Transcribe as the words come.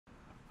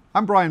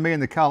I'm Brian May in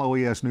the Cal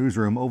OES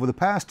newsroom. Over the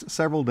past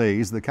several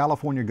days, the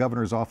California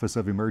Governor's Office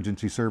of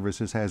Emergency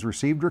Services has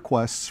received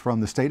requests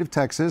from the state of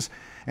Texas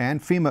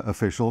and FEMA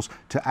officials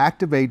to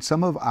activate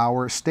some of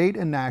our state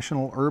and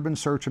national urban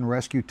search and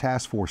rescue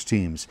task force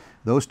teams.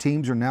 Those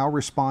teams are now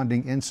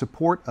responding in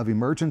support of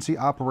emergency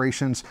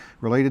operations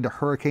related to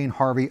Hurricane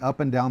Harvey up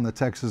and down the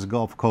Texas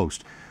Gulf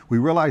Coast. We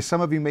realize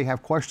some of you may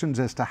have questions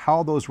as to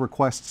how those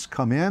requests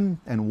come in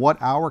and what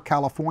our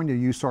California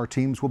USAR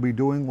teams will be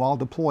doing while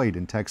deployed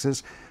in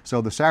Texas. So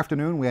this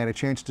afternoon we had a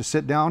chance to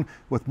sit down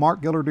with Mark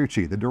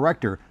Ghilarducci, the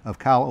director of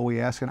Cal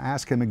OES, and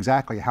ask him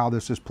exactly how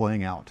this is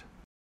playing out.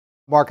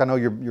 Mark, I know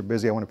you're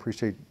busy. I want to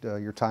appreciate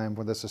your time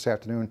with us this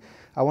afternoon.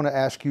 I want to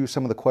ask you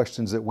some of the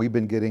questions that we've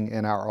been getting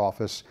in our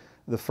office.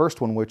 The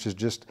first one, which is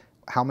just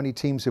how many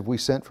teams have we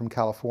sent from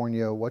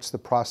California? What's the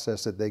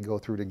process that they go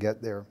through to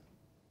get there?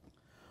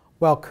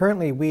 Well,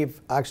 currently we've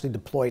actually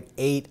deployed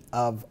 8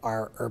 of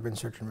our urban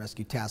search and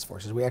rescue task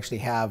forces. We actually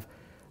have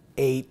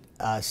 8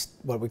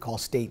 what we call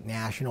state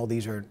national.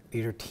 These are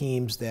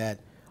teams that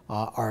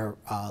are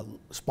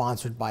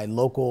sponsored by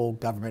local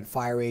government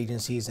fire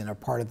agencies and are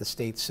part of the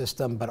state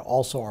system, but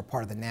also are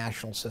part of the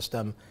national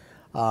system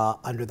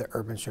under the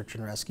urban search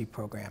and rescue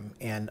program.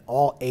 And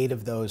all 8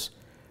 of those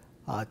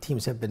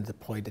teams have been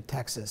deployed to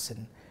Texas.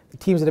 And the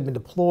teams that have been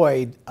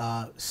deployed,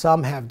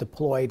 some have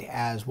deployed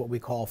as what we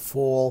call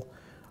full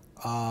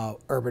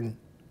urban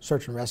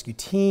search and rescue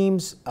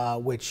teams,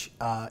 which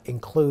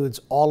includes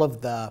all of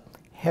the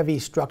heavy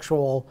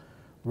structural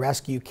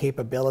rescue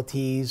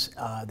capabilities,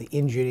 the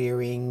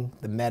engineering,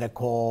 the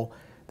medical,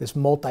 this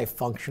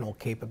multifunctional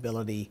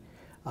capability,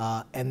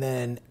 and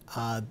then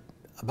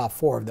about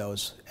 4 of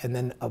those. And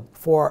then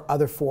 4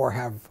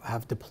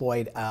 have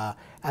deployed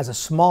as a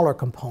smaller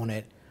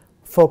component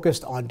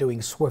focused on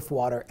doing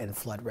swiftwater and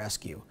flood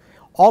rescue.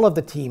 All of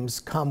the teams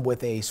come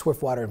with a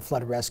swiftwater and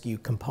flood rescue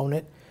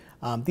component.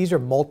 These are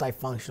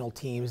multifunctional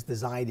teams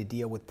designed to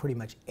deal with pretty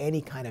much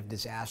any kind of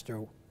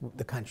disaster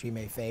the country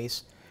may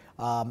face.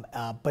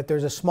 But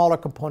there's a smaller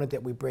component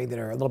that we bring that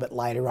are a little bit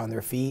lighter on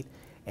their feet,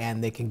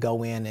 and they can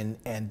go in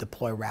and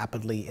deploy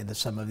rapidly into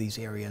some of these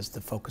areas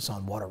to focus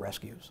on water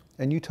rescues.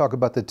 And you talk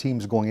about the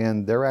teams going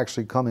in, they're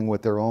actually coming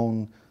with their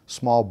own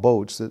small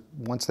boats that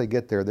once they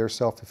get there, they're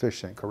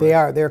self-sufficient, correct? They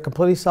are. They're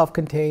completely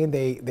self-contained.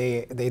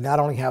 They not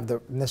only have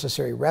the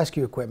necessary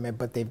rescue equipment,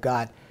 but they've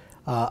got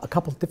a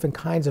couple of different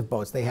kinds of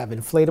boats. They have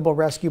inflatable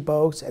rescue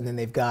boats, and then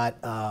they've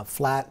got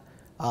flat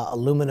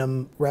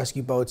aluminum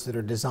rescue boats that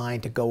are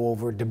designed to go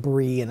over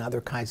debris and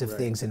other kinds of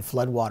things in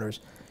floodwaters.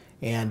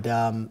 And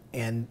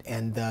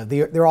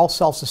they're all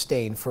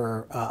self-sustained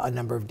for a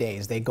number of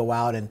days. They go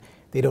out and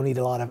they don't need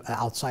a lot of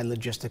outside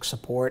logistics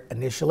support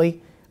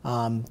initially.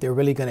 They're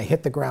really going to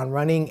hit the ground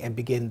running and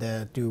begin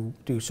to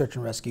do search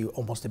and rescue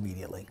almost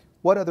immediately.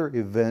 What other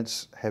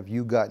events have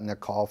you gotten a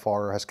call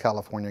for, or has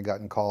California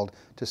gotten called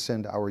to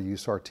send our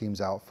USAR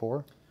teams out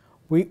for?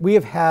 We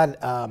have had,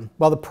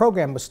 well, the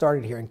program was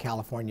started here in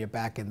California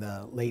back in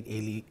the late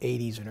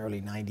 80s and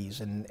early 90s.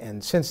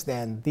 And since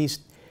then, these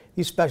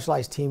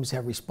specialized teams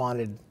have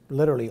responded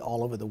literally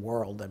all over the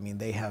world. I mean,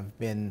 they have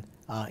been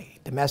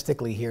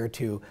domestically here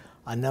to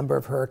a number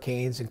of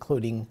hurricanes,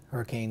 including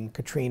Hurricane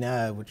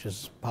Katrina, which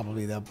is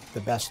probably the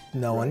best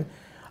known.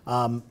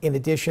 In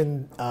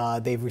addition,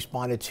 they've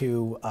responded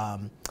to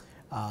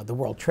the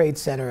World Trade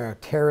Center,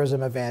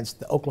 terrorism events,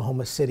 the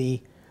Oklahoma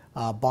City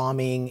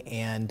bombing,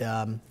 and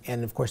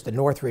of course the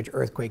Northridge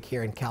earthquake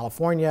here in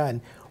California.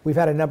 And we've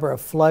had a number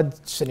of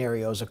flood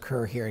scenarios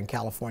occur here in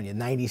California,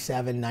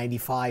 97,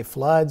 95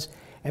 floods.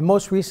 And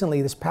most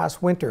recently, this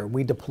past winter,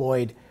 we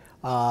deployed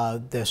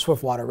the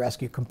swiftwater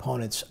rescue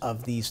components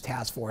of these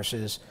task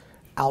forces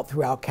out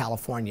throughout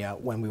California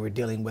when we were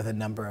dealing with a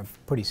number of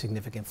pretty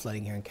significant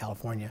flooding here in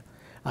California.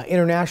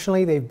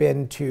 Internationally, they've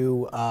been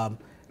to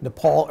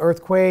Nepal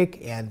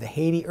earthquake and the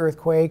Haiti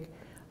earthquake,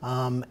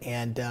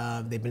 and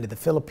they've been to the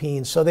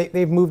Philippines. So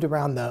they've moved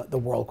around the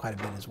world quite a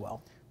bit as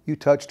well. You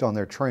touched on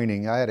their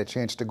training. I had a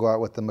chance to go out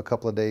with them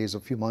a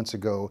few months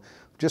ago,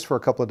 just for a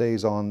couple of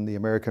days on the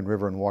American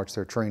River and watch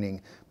their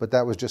training, but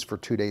that was just for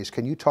 2 days.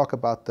 Can you talk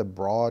about the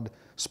broad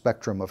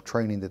spectrum of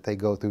training that they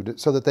go through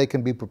so that they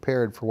can be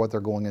prepared for what they're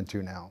going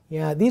into now?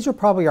 Yeah, these are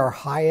probably our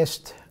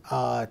highest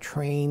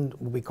trained,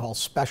 what we call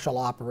special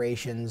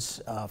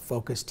operations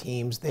focused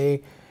teams.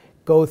 They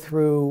go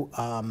through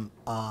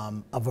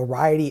a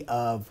variety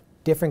of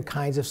different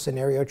kinds of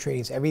scenario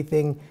trainings,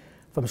 everything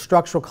from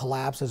structural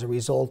collapse as a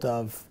result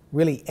of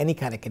really any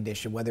kind of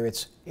condition, whether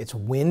it's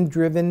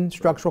wind-driven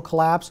structural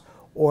collapse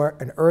or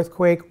an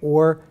earthquake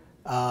or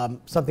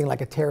something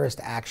like a terrorist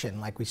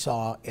action like we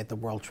saw at the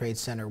World Trade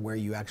Center where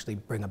you actually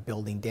bring a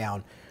building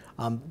down.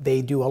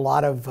 They do a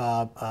lot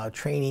of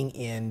training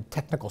in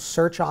technical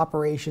search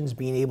operations,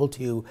 being able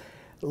to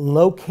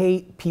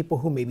locate people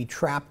who may be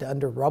trapped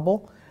under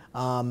rubble,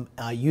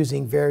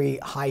 using very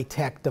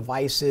high-tech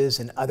devices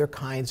and other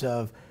kinds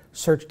of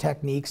search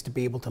techniques to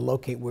be able to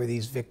locate where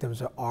these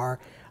victims are.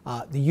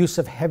 The use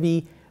of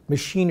heavy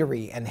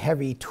machinery and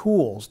heavy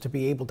tools to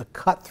be able to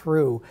cut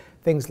through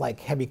things like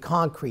heavy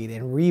concrete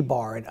and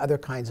rebar and other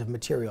kinds of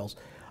materials.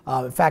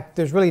 In fact,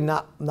 there's really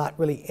not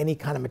really any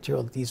kind of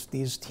material that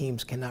these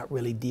teams cannot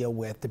really deal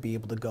with to be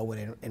able to go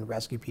in and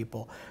rescue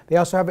people. They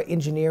also have an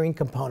engineering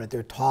component.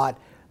 They're taught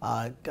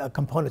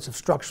components of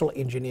structural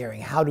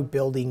engineering. How do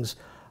buildings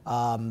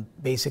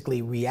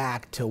basically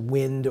react to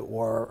wind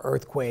or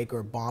earthquake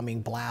or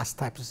bombing blast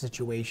types of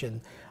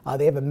situation?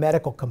 They have a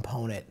medical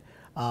component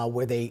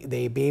where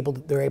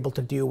they're able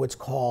to do what's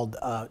called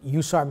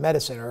USAR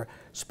medicine, or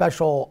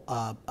special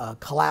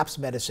collapse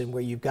medicine,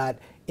 where you've got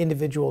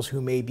individuals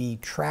who may be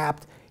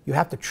trapped. You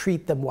have to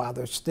treat them while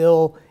they're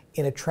still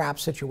in a trapped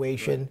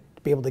situation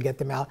to be able to get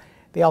them out.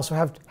 They also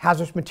have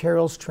hazardous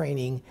materials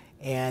training,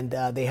 and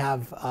they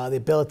have the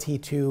ability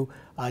to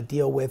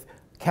deal with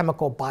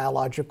chemical,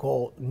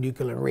 biological,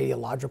 nuclear, and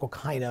radiological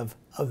kind of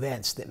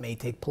events that may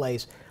take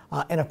place.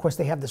 And of course,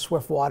 they have the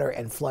swift water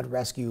and flood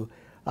rescue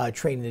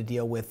training to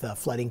deal with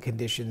flooding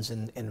conditions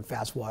and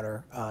fast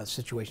water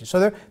situations. So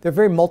they're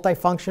very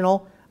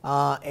multifunctional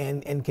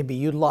and can be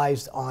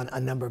utilized on a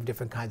number of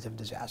different kinds of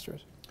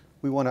disasters.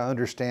 We want to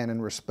understand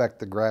and respect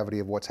the gravity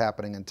of what's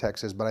happening in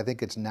Texas, but I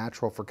think it's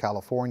natural for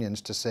Californians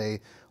to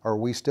say, are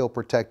we still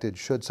protected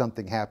should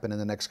something happen in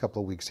the next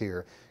couple of weeks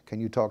here?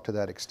 Can you talk to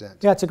that extent?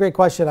 Yeah, it's a great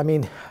question. I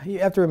mean, you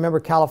have to remember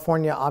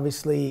California,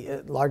 obviously,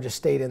 largest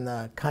state in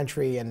the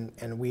country, and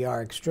we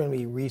are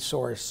extremely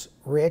resource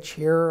rich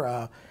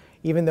here.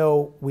 Even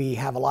though we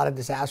have a lot of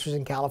disasters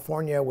in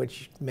California,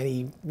 which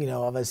many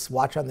of us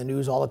watch on the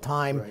news all the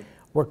time,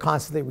 we're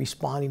constantly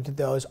responding to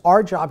those.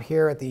 Our job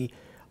here at the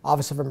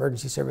Office of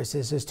Emergency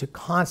Services is to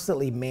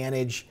constantly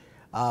manage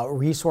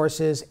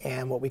resources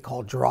and what we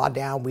call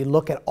drawdown. We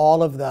look at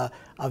all of the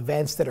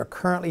events that are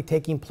currently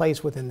taking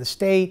place within the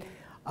state,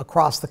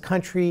 across the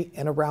country,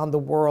 and around the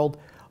world.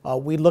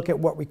 We look at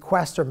what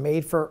requests are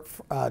made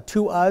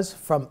to us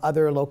from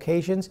other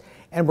locations,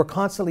 and we're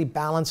constantly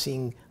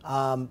balancing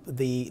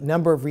the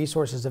number of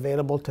resources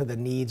available to the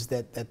needs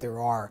that there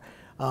are.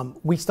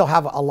 We still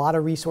have a lot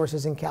of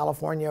resources in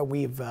California.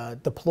 We've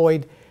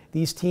deployed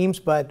these teams,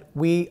 but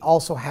we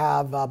also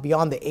have,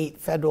 beyond the 8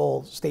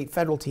 state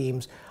federal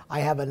teams,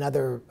 I have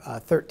another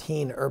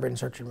 13 urban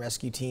search and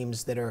rescue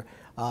teams that are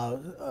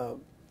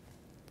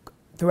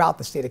throughout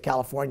the state of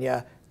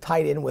California,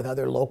 tied in with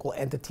other local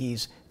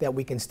entities that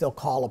we can still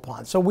call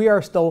upon. So we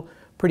are still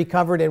pretty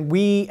covered, and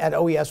we at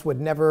OES would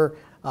never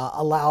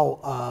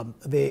allow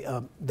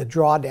the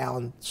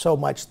drawdown so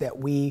much that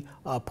we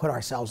put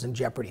ourselves in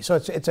jeopardy. So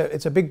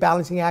it's a big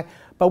balancing act,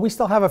 but we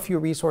still have a few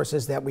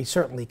resources that we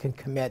certainly can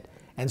commit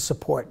and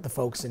support the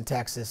folks in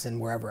Texas and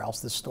wherever else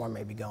this storm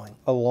may be going.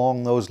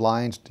 Along those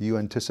lines, do you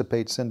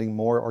anticipate sending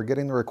more or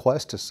getting the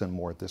request to send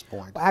more at this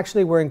point?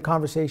 Actually, we're in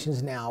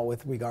conversations now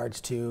with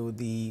regards to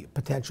the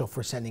potential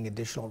for sending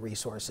additional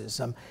resources.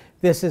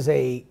 This is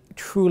a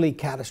truly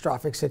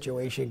catastrophic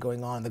situation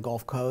going on the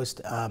Gulf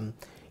Coast.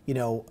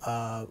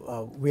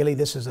 Really,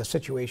 this is a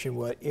situation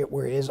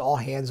where it is all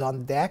hands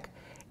on deck.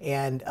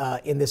 And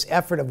in this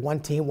effort of one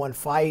team, one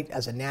fight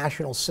as a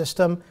national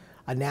system,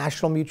 a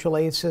national mutual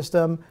aid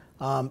system,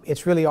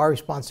 it's really our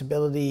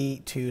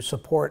responsibility to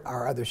support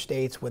our other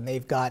states when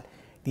they've got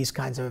these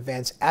kinds of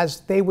events,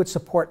 as they would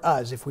support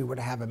us if we were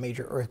to have a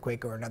major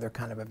earthquake or another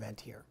kind of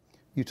event here.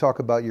 You talk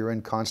about you're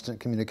in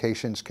constant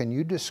communications. Can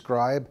you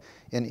describe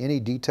in any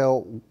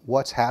detail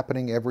what's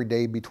happening every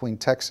day between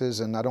Texas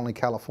and not only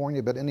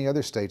California, but any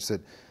other states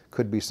that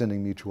could be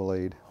sending mutual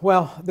aid?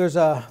 Well, there's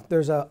a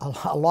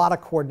lot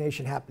of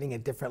coordination happening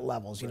at different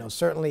levels.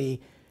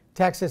 Certainly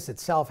Texas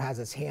itself has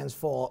its hands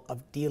full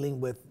of dealing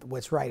with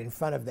what's right in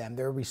front of them.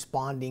 They're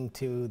responding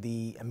to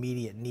the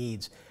immediate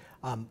needs.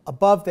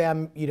 Above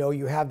them,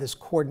 you have this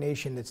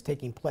coordination that's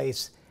taking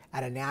place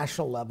at a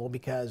national level,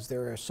 because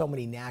there are so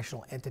many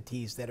national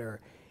entities that are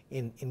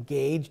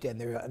engaged, and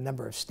there are a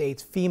number of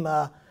states.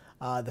 FEMA,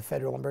 the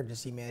Federal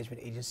Emergency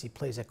Management Agency,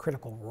 plays a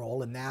critical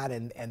role in that,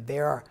 and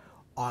they're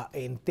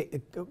in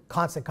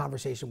constant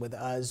conversation with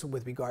us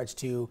with regards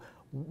to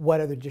what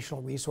other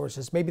additional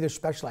resources. Maybe they're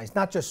specialized,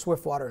 not just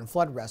swift water and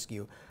flood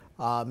rescue.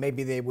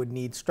 Maybe they would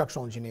need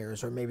structural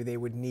engineers, or maybe they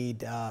would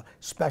need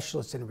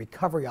specialists in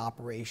recovery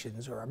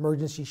operations or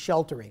emergency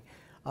sheltering.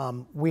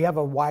 We have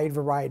a wide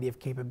variety of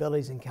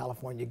capabilities in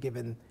California,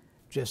 given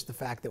just the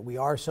fact that we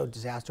are so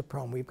disaster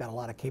prone. We've got a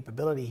lot of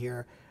capability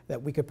here that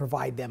we could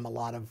provide them a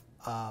lot of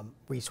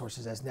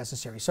resources as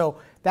necessary. So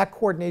that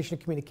coordination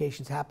of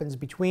communications happens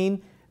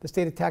between the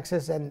state of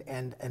Texas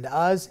and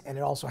us, and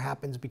it also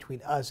happens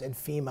between us and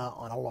FEMA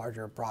on a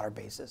larger, broader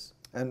basis.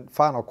 And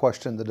final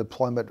question, the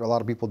deployment, a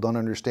lot of people don't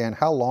understand.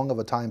 How long of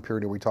a time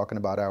period are we talking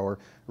about our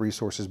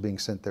resources being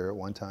sent there at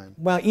one time?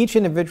 Well, each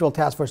individual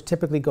task force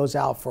typically goes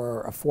out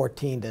for a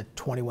 14 to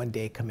 21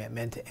 day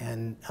commitment.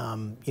 And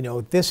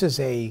this is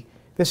a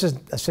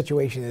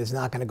situation that is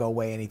not going to go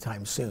away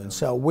anytime soon.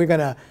 So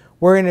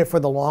we're in it for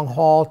the long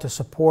haul to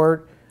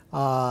support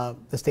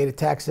the state of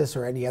Texas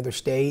or any other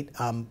state.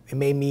 It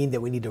may mean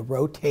that we need to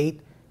rotate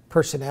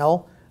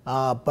personnel.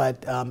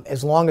 But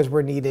as long as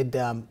we're needed,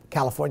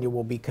 California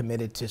will be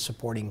committed to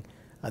supporting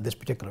this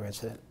particular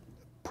incident.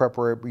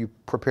 You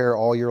prepare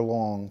all year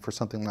long for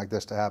something like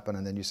this to happen,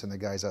 and then you send the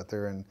guys out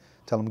there and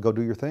tell them to go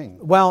do your thing.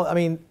 Well, I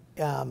mean,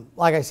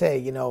 Like I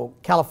say,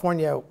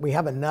 California, we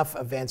have enough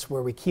events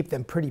where we keep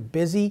them pretty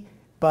busy,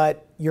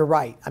 but you're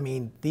right. I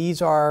mean,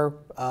 these are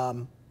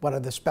one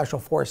of the special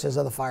forces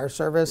of the fire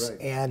service,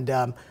 Right.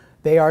 and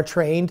they are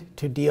trained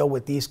to deal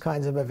with these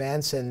kinds of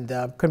events, and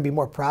couldn't be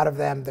more proud of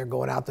them. They're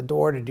going out the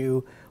door to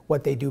do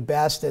what they do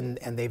best, and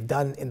they've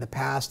done in the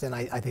past, and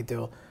I think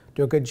they'll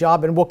do a good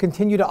job, and we'll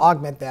continue to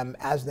augment them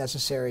as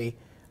necessary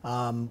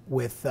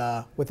with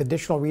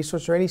additional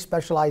resources or any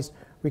specialized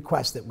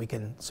requests that we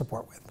can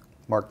support with.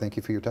 Mark, thank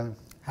you for your time.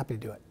 Happy to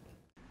do it.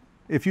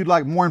 If you'd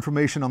like more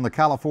information on the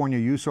California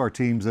USAR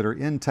teams that are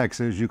in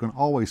Texas, you can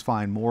always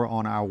find more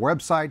on our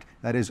website.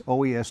 That is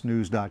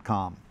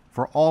oesnews.com.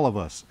 For all of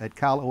us at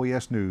Cal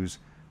OES News,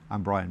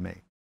 I'm Brian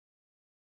May.